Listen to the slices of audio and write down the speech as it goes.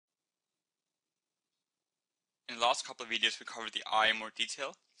In the last couple of videos we covered the eye in more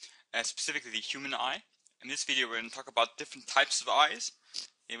detail, specifically the human eye. In this video we're going to talk about different types of eyes,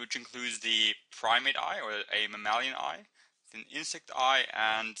 which includes the primate eye or a mammalian eye, an insect eye,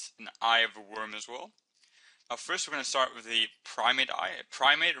 and an eye of a worm as well. Now first we're going to start with the primate eye. A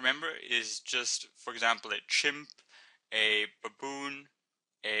primate, remember, is just, for example, a chimp, a baboon,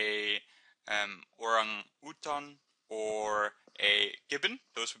 a orang-utan, or a gibbon.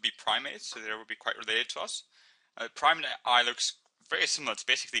 Those would be primates, so they would be quite related to us. Primate eye looks very similar. It's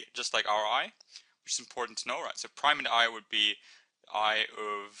basically just like our eye, which is important to know, right? So primate eye would be the eye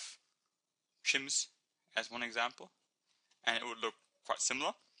of chimps, as one example, and it would look quite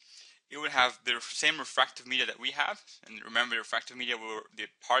similar. It would have the same refractive media that we have, and remember, the refractive media were the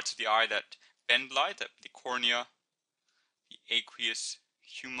parts of the eye that bend light, the cornea, the aqueous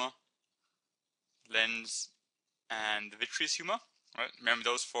humor, lens, and the vitreous humor. Right? Remember,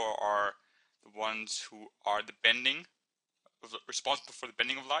 those four are the ones who are the bending, responsible for the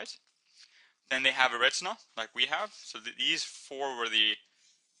bending of light. Then they have a retina, like we have. So these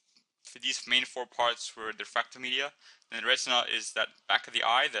main four parts were the refractive media. And the retina is that back of the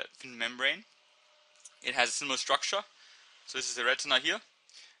eye, that thin membrane. It has a similar structure. So this is the retina here,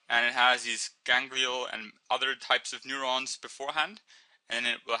 and it has these ganglial and other types of neurons beforehand, and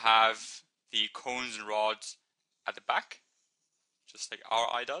then it will have the cones and rods at the back, just like our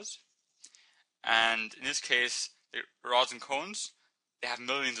eye does. And in this case, the rods and cones, they have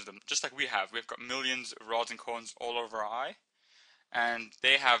millions of them, just like we have. We've got millions of rods and cones all over our eye, and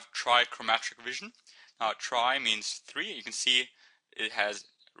they have trichromatic vision. Now, tri means three. You can see it has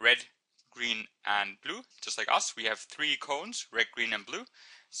red, green, and blue, just like us. We have three cones, red, green, and blue.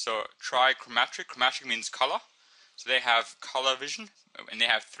 So trichromatic. Chromatic means color. So they have color vision, and they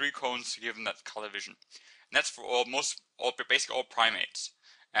have three cones to give them that color vision. And that's for basically all primates.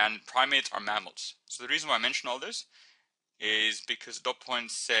 And primates are mammals. So the reason why I mention all this is because the dot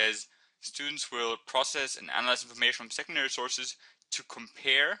point says students will process and analyze information from secondary sources to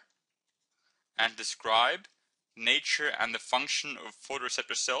compare and describe nature and the function of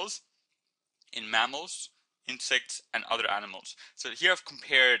photoreceptor cells in mammals, insects, and other animals. So here I've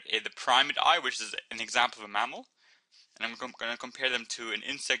compared the primate eye, which is an example of a mammal, and I'm going to compare them to an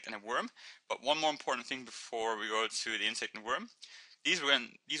insect and a worm. But one more important thing before we go to the insect and worm. These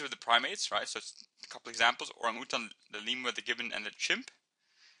were the primates, right? So it's a couple examples: orangutan, the lemur, the gibbon, and the chimp.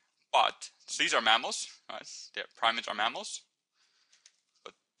 So these are mammals, right? The primates are mammals.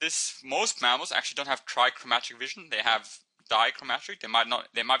 But most mammals actually don't have trichromatic vision. They have dichromatic.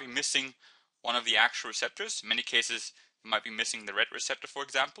 They might be missing one of the actual receptors. In many cases, they might be missing the red receptor, for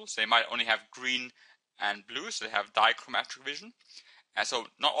example. So they might only have green and blue. So they have dichromatic vision. And so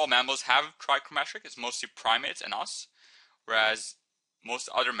not all mammals have trichromatic. It's mostly primates and us, whereas most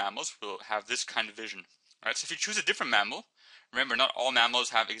other mammals will have this kind of vision. Right? So if you choose a different mammal, remember, not all mammals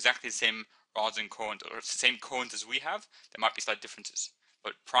have exactly the same rods and cones, or the same cones as we have. There might be slight differences.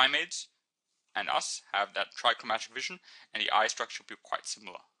 But primates and us have that trichromatic vision, and the eye structure will be quite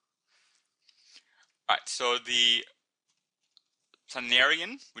similar. Right, so the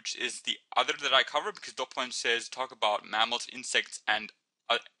planarian, which is the other that I cover, because dot point says talk about mammals, insects, and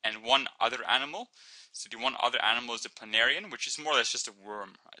one other animal. So the one other animal is the planarian, which is more or less just a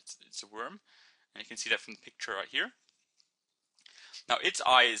worm. Right? It's a worm, and you can see that from the picture right here. Now its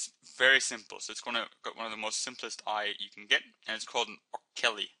eye is very simple, so it's got one of the most simplest eye you can get, and it's called an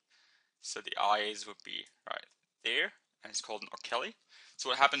ochelli. So the eyes would be right there, and it's called an ochelli. So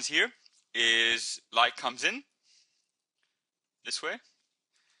what happens here is light comes in this way.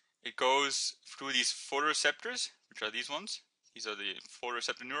 It goes through these photoreceptors, which are these ones. These are the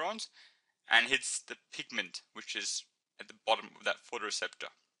photoreceptor neurons, and hits the pigment, which is at the bottom of that photoreceptor.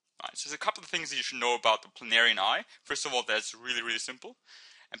 Right, so there's a couple of things that you should know about the planarian eye. First of all, that's really, really simple.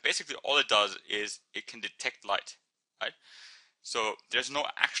 And basically all it does is it can detect light. Right? So there's no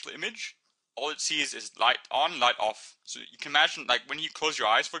actual image. All it sees is light on, light off. So you can imagine, like when you close your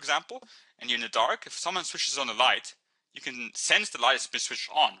eyes, for example, and you're in the dark, if someone switches on the light, you can sense the light has been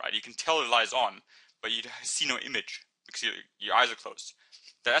switched on, right? You can tell the light is on, but you see no image because your eyes are closed.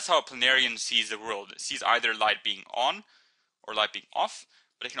 That's how a planarian sees the world. It sees either light being on or light being off,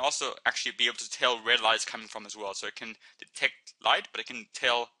 but it can also actually be able to tell where the light is coming from as well. So it can detect light, but it can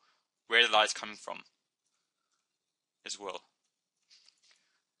tell where the light is coming from as well.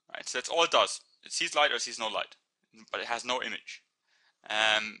 Right, so that's all it does. It sees light or sees no light, but it has no image.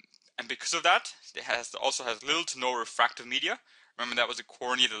 And because of that, it also has little to no refractive media. Remember, that was the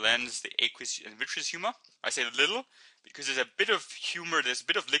cornea, the lens, the aqueous and vitreous humor. I say little because there's a bit of humor, there's a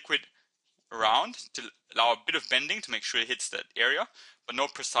bit of liquid around to allow a bit of bending to make sure it hits that area, but no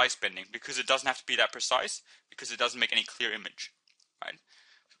precise bending, because it doesn't have to be that precise, because it doesn't make any clear image, right?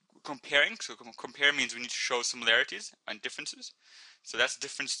 Comparing, so compare means we need to show similarities and differences. So that's the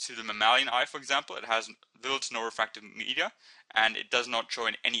difference to the mammalian eye, for example. It has little to no refractive media, and it does not show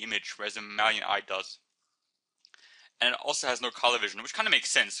in any image, whereas the mammalian eye does. And it also has no color vision, which kind of makes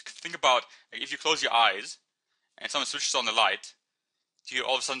sense. Think about, like, if you close your eyes and someone switches on the light, do you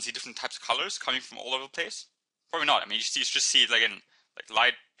all of a sudden see different types of colors coming from all over the place? Probably not. I mean, you just see it like in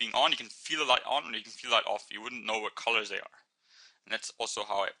light being on. You can feel the light on, or you can feel the light off. You wouldn't know what colors they are. And that's also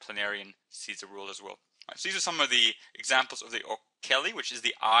how a planarian sees the world as well. Right, so these are some of the examples of the ocelli, which is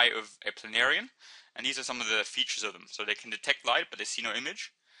the eye of a planarian. And these are some of the features of them. So they can detect light, but they see no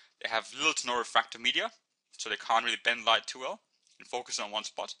image. They have little to no refractive media, so they can't really bend light too well and focus on one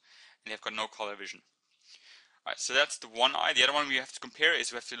spot. And they've got no color vision. Right, so that's the one eye. The other one we have to compare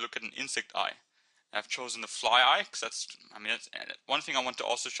is we have to look at an insect eye. I've chosen the fly eye because that's one thing I want to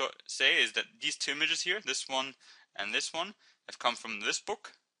also say is that these two images here, this one and this one, have come from this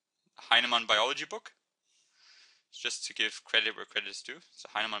book, Heinemann biology book. Just to give credit where credit is due. It's a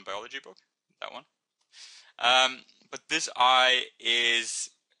Heinemann biology book, that one. But this eye is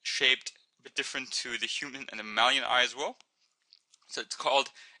shaped a bit different to the human and the mammalian eye as well. So it's called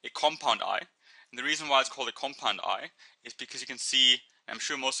a compound eye. And the reason why it's called a compound eye is because you can see, I'm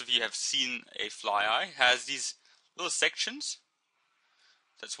sure most of you have seen a fly eye, it has these little sections.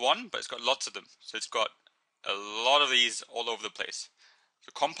 That's one, but it's got lots of them. So it's got a lot of these all over the place.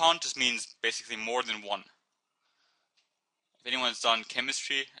 So compound just means basically more than one. If anyone's done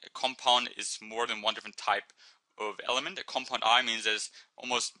chemistry, a compound is more than one different type of element. A compound eye means there's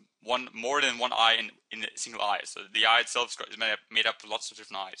almost more than one eye in a single eye. So the eye itself is made up of lots of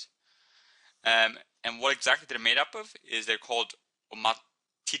different eyes. And what exactly they're made up of is they're called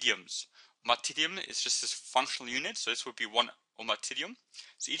omatidiums. Omatidium is just this functional unit, so this would be one omatidium.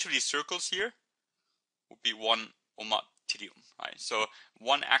 So each of these circles here would be one omatidium, right? So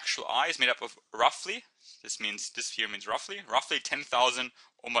one actual eye is made up of roughly, this here means roughly 10,000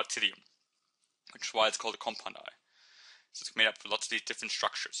 omatidium, which is why it's called a compound eye. So it's made up of lots of these different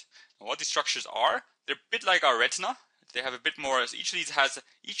structures. And what these structures are, they're a bit like our retina. They have a bit more. Each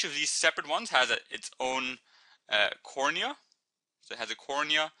of these separate ones has its own cornea. So it has a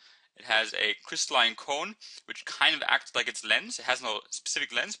cornea. It has a crystalline cone, which kind of acts like its lens. It has no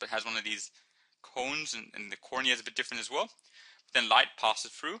specific lens, but has one of these cones, and the cornea is a bit different as well. But then light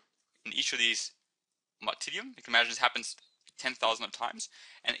passes through in each of these omatidium. You can imagine this happens 10,000 times,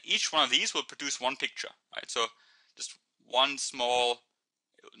 and each one of these will produce one picture, right? So just one small.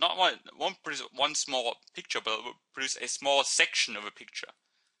 Won't produce one small picture, but it will produce a small section of a picture.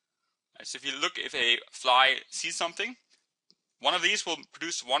 Right, so if a fly sees something, one of these will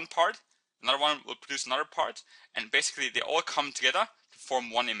produce one part, another one will produce another part, and basically they all come together to form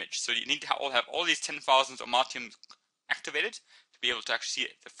one image. So you need to have all these 10,000 omatiums activated to be able to actually see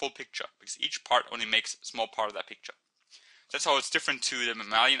the full picture, because each part only makes a small part of that picture. So that's how it's different to the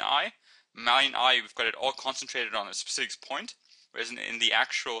mammalian eye. Mammalian eye, we've got it all concentrated on a specific point. Whereas in the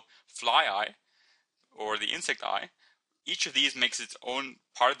actual fly eye, or the insect eye, each of these makes its own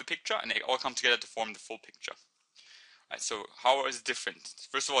part of the picture, and they all come together to form the full picture. Right, so how is it different?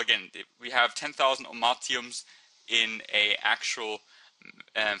 First of all, again, we have 10,000 omatiums in an actual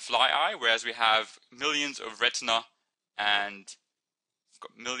fly eye, whereas we have millions of retina and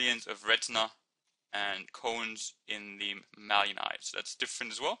cones in the mammalian eye. So that's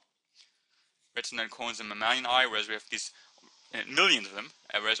different as well. Retina and cones in mammalian eye, whereas we have these millions of them,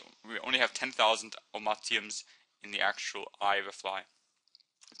 whereas we only have 10,000 omatiums in the actual eye of a fly.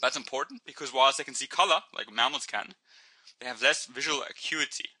 That's important because whilst they can see color, like mammals can, they have less visual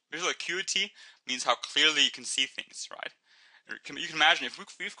acuity. Visual acuity means how clearly you can see things, right? You can imagine if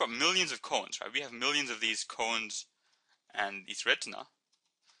we've got millions of cones, right? We have millions of these cones and these retina,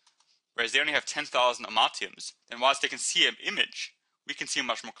 whereas they only have 10,000 omatiums. Then whilst they can see an image, we can see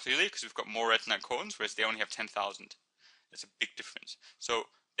much more clearly because we've got more retina and cones, whereas they only have 10,000. That's a big difference. So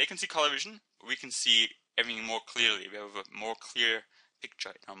they can see color vision, but we can see everything more clearly. We have a more clear picture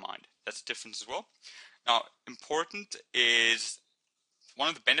in our mind. That's a difference as well. Now, important is one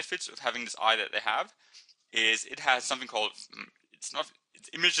of the benefits of having this eye that they have is it has something called, it's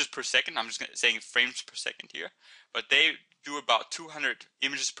images per second. I'm just saying frames per second here, but they do about 200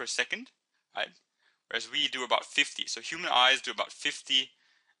 images per second, right? Whereas we do about 50. So human eyes do about 50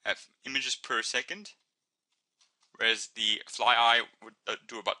 images per second. Whereas the fly eye would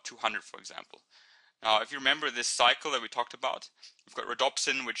do about 200, for example. Now, if you remember this cycle that we talked about, we've got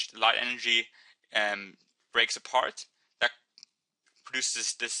rhodopsin, which the light energy breaks apart. That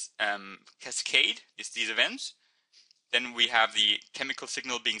produces this cascade, these events. then we have the chemical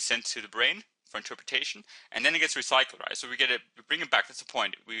signal being sent to the brain for interpretation, and then it gets recycled, right? So we bring it back. That's the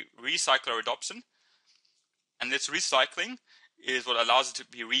point. We recycle our rhodopsin, and this recycling is what allows it to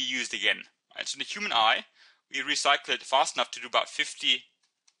be reused again. Right? So in the human eye, we recycle it fast enough to do about 50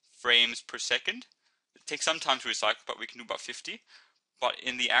 frames per second. It takes some time to recycle, but we can do about 50. But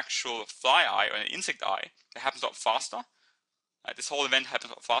in the actual fly eye or an insect eye, it happens a lot faster. This whole event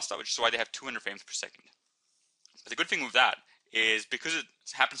happens a lot faster, which is why they have 200 frames per second. But the good thing with that is because it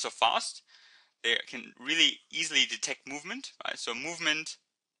happens so fast, they can really easily detect movement. Right? So movement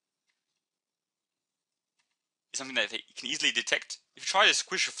is something that they can easily detect. If you try to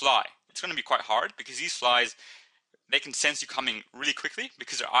squish a fly, it's going to be quite hard because these flies, they can sense you coming really quickly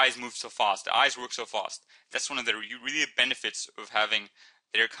because their eyes move so fast. Their eyes work so fast. That's one of the really benefits of having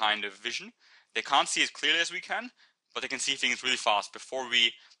their kind of vision. They can't see as clearly as we can, but they can see things really fast. Before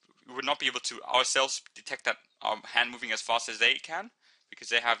we would not be able to ourselves detect that our hand moving as fast as they can, because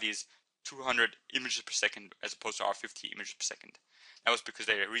they have these 200 images per second as opposed to our 50 images per second. That was because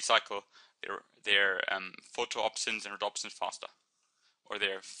they recycle their photoopsins and rhodopsins faster, or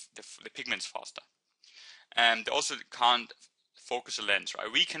the pigments faster. And they also can't focus a lens,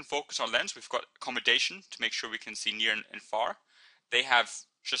 right? We can focus our lens. We've got accommodation to make sure we can see near and far. They have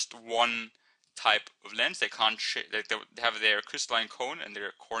just one type of lens. They can't they have their crystalline cone and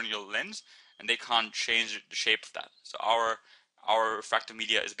their corneal lens, and they can't change the shape of that. So our refractive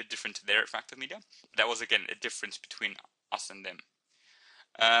media is a bit different to their refractive media. But that was again a difference between us and them.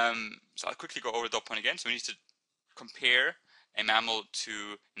 So I'll quickly go over the point again. So we need to compare a mammal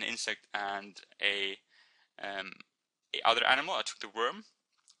to an insect and a other animal. I took the worm.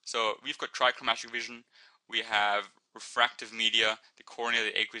 So we've got trichromatic vision. We have refractive media, the cornea,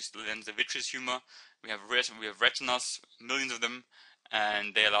 the aqueous lens, the vitreous humor. We have retinas, millions of them,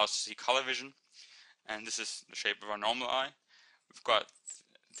 and they allow us to see color vision. And this is the shape of our normal eye. We've got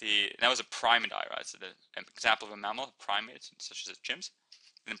that was a primate eye, right? So an example of a mammal, primate, such as chimps.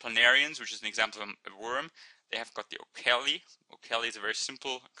 And then planarians, which is an example of a worm, they have got the ochelli. Ochelli is a very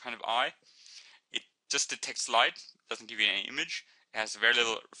simple kind of eye. It just detects light, doesn't give you any image. It has very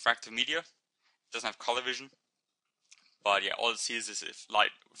little refractive media. It doesn't have color vision. But yeah, all it sees is if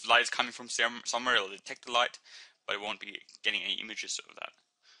light is coming from somewhere, it'll detect the light, but it won't be getting any images of that.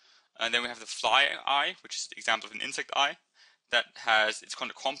 And then we have the fly eye, which is the example of an insect eye. It's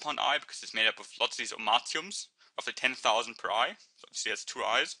called a compound eye because it's made up of lots of these omatiums, roughly 10,000 per eye. So obviously it has two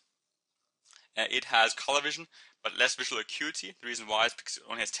eyes. It has color vision, but less visual acuity. The reason why is because it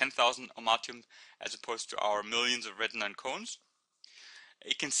only has 10,000 omatium as opposed to our millions of retina and cones.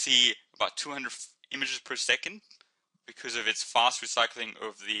 It can see about 200 images per second because of its fast recycling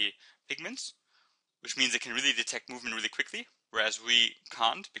of the pigments, which means it can really detect movement really quickly, whereas we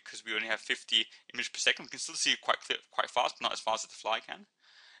can't because we only have 50 images per second. We can still see quite fast, not as fast as the fly can.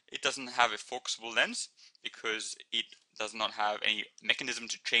 It doesn't have a focusable lens because it does not have any mechanism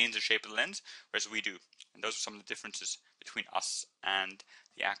to change the shape of the lens, whereas we do. And those are some of the differences between us and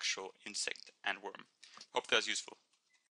the actual insect and worm. Hope that was useful.